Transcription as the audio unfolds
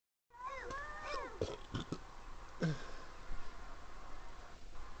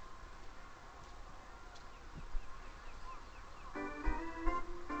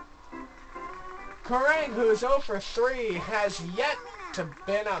Corang, who is 0 for 3, has yet to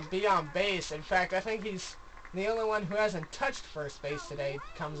be on base. In fact, I think he's the only one who hasn't touched first base today.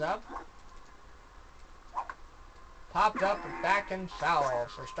 Comes up. Popped up, back and foul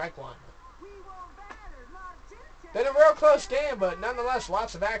for strike one. Been a real close game, but nonetheless,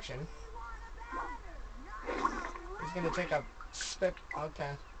 lots of action. He's going to take a spit.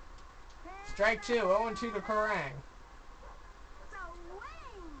 Okay. Strike two, 0-2 to Corang.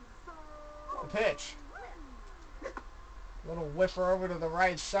 The pitch. Little whiffer over to the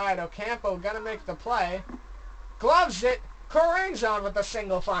right side. Ocampo going to make the play. Gloves it. Corang's on with the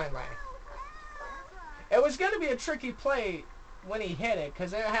single finally. It was going to be a tricky play when he hit it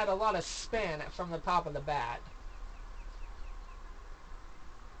because it had a lot of spin from the top of the bat.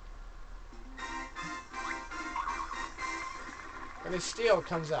 And his steal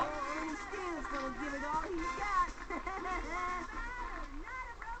comes up.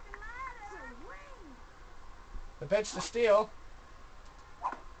 The pitch to Steele.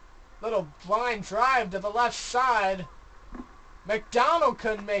 Little blind drive to the left side. McDonald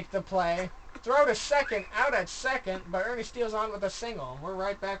couldn't make the play. Throw to second, out at second, but Ernie Steele's on with a single. We're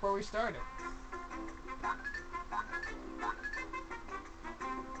right back where we started.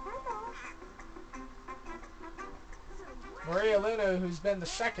 Maria Luna, who's been the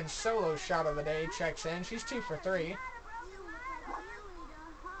second solo shot of the day, checks in. She's 2 for 3.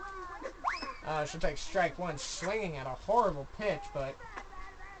 She'll take strike one, swinging at a horrible pitch, but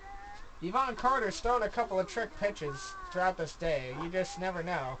Yvonne Carter's thrown a couple of trick pitches throughout this day. You just never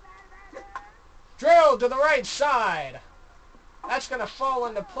know. Drilled to the right side. That's going to fall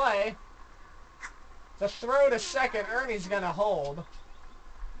into play. The throw to second, Ernie's going to hold.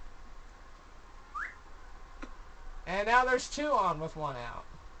 And now there's 2 on with 1 out.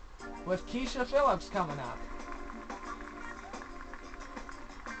 With Keisha Phillips coming up.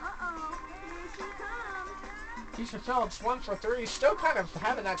 Keisha Phillips 1 for 3. Still kind of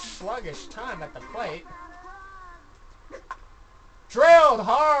having that sluggish time at the plate. Drilled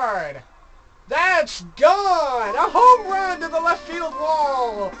hard. That's gone. A home run to the left field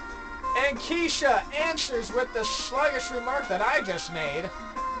wall. And Keisha answers with the sluggish remark that I just made.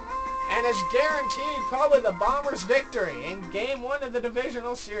 And is guaranteed probably the Bombers' victory in Game 1 of the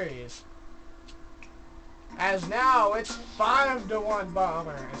divisional series. As now it's 5-1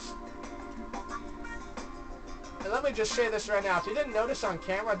 Bombers. And let me just say this right now. If you didn't notice on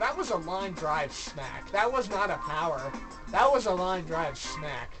camera, that was a line drive smack. That was not a power. That was a line drive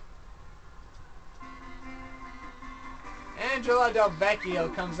smack. Angela Del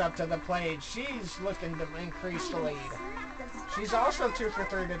Vecchio comes up to the plate. She's looking to increase the lead. She's also 2 for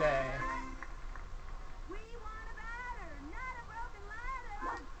 3 today.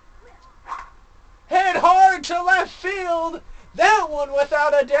 Hit hard to left field. That one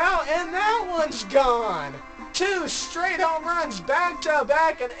without a doubt, and that one's gone. 2 straight home runs back to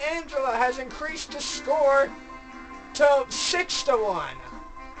back, and Angela has increased the score to 6-1.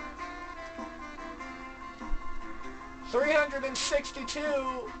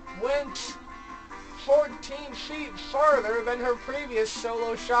 362 went 14 feet farther than her previous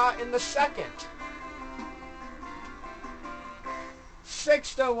solo shot in the second.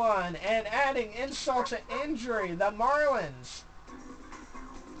 6-1, and adding insult to injury, the Marlins.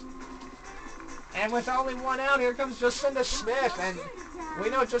 And with only 1 out, here comes Jacinda Smith, and we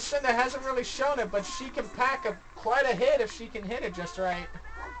know Jacinda hasn't really shown it, but she can pack quite a hit if she can hit it just right.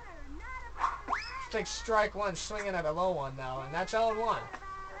 Takes strike one, swinging at a low one though, and that's 0-1.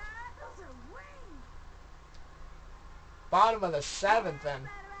 Bottom of the 7th, and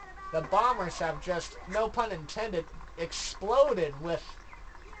the Bombers have just, no pun intended, exploded with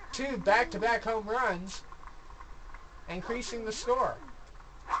 2 back-to-back home runs, increasing the score.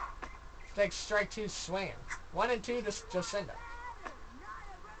 Takes strike 2, swinging. 1-2 to Jacinda.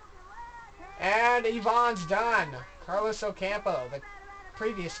 And Yvonne's done. Carlos Ocampo, the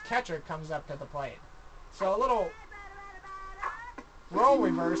previous catcher, comes up to the plate. So a little role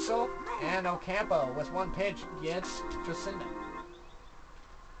reversal, and Ocampo with 1 pitch gets Jacinda.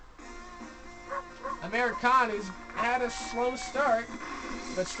 Amir Khan, who's had a slow start,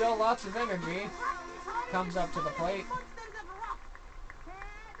 but still lots of energy, comes up to the plate.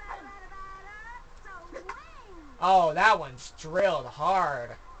 Oh, that one's drilled hard.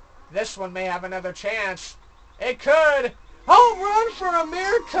 This one may have another chance. It could. Home run for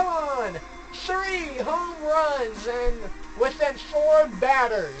Amir Khan. 3 home runs and within 4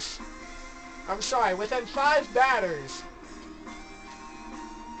 batters. I'm sorry, within 5 batters.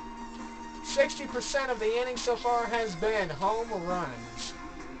 60% of the inning so far has been home runs.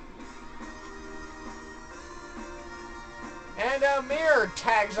 And Amir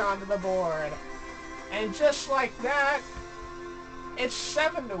tags onto the board. And just like that, it's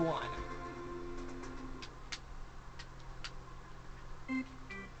 7-1.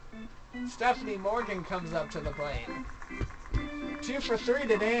 Stephanie Morgan comes up to the plate. 2 for 3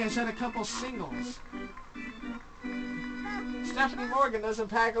 today, has had a couple singles. Stephanie Morgan doesn't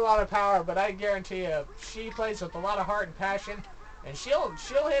pack a lot of power, but I guarantee you, she plays with a lot of heart and passion, and she'll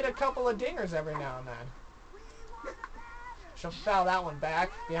hit a couple of dingers every now and then. She'll foul that one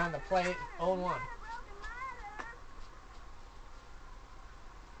back behind the plate, 0-1.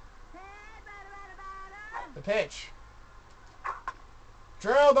 The pitch.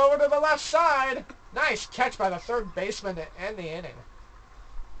 Drilled over to the left side. Nice catch by the third baseman to end the inning.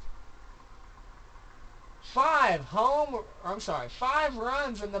 5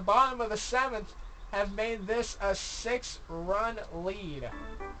 runs in the bottom of the 7th have made this a 6-run lead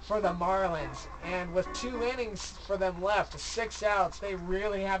for the Marlins. And with 2 innings for them left, 6 outs, they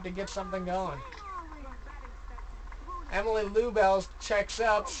really have to get something going. Emily Lubell checks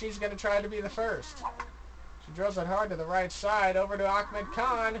up. She's going to try to be the first. She drills it hard to the right side, over to Ahmed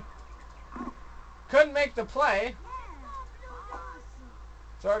Khan. Couldn't make the play.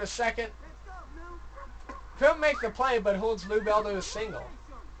 Throw to second. Couldn't make the play, but holds Lubell to a single.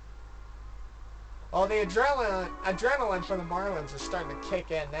 Well, the adrenaline for the Marlins is starting to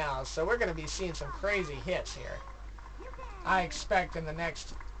kick in now, so we're going to be seeing some crazy hits here. I expect in the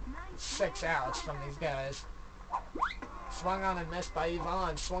next 6 outs from these guys. Swung on and missed by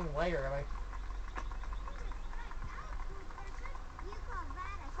Yvonne. Swung way early.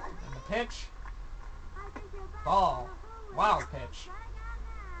 And the pitch. Ball. Wild pitch.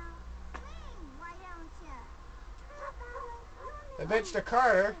 The pitch to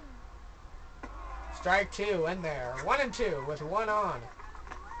Carter. Strike 2 in there. 1-2 with 1 on.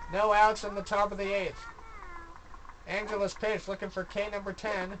 No outs in the top of the 8th. Angela's pitch looking for K number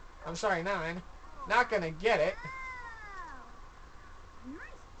 10. I'm sorry, 9. Not going to get it.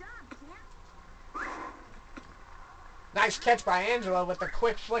 Nice catch by Angela with the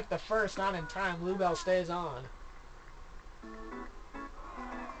quick flick to first. Not in time. Lubell stays on.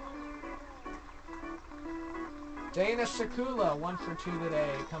 Dana Sakula, 1 for 2 today,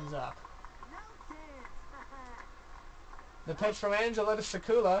 comes up. The pitch from Angela to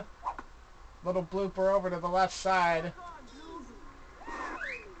Sakula. Little blooper over to the left side.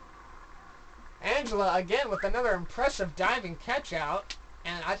 Angela again with another impressive diving catch out.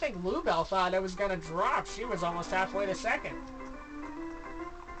 And I think Lubell thought it was going to drop. She was almost halfway to second.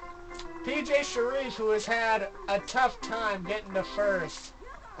 PJ Sharif, who has had a tough time getting to first,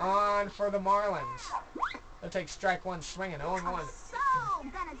 on for the Marlins. They'll take strike 1 swinging, 0-1. Gonna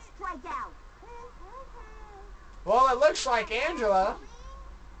strike out. Well, it looks like Angela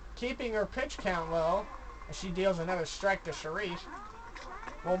keeping her pitch count low as she deals another strike to Sharif.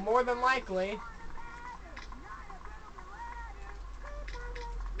 Will more than likely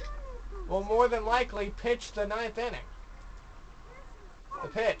pitch the 9th inning. The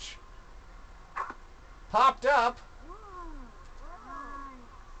pitch. Popped up.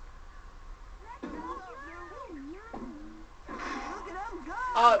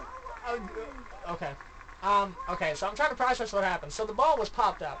 Okay. Okay, so I'm trying to process what happened. So the ball was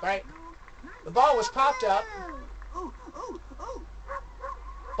popped up, right? The ball was popped up.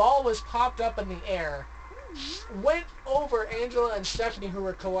 Ball was popped up in the air. Went over Angela and Stephanie, who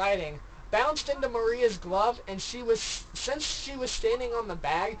were colliding. Bounced into Maria's glove, and since she was standing on the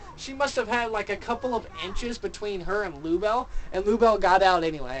bag, she must have had like a couple of inches between her and Lubell got out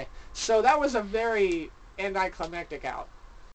anyway. So that was a very anticlimactic out.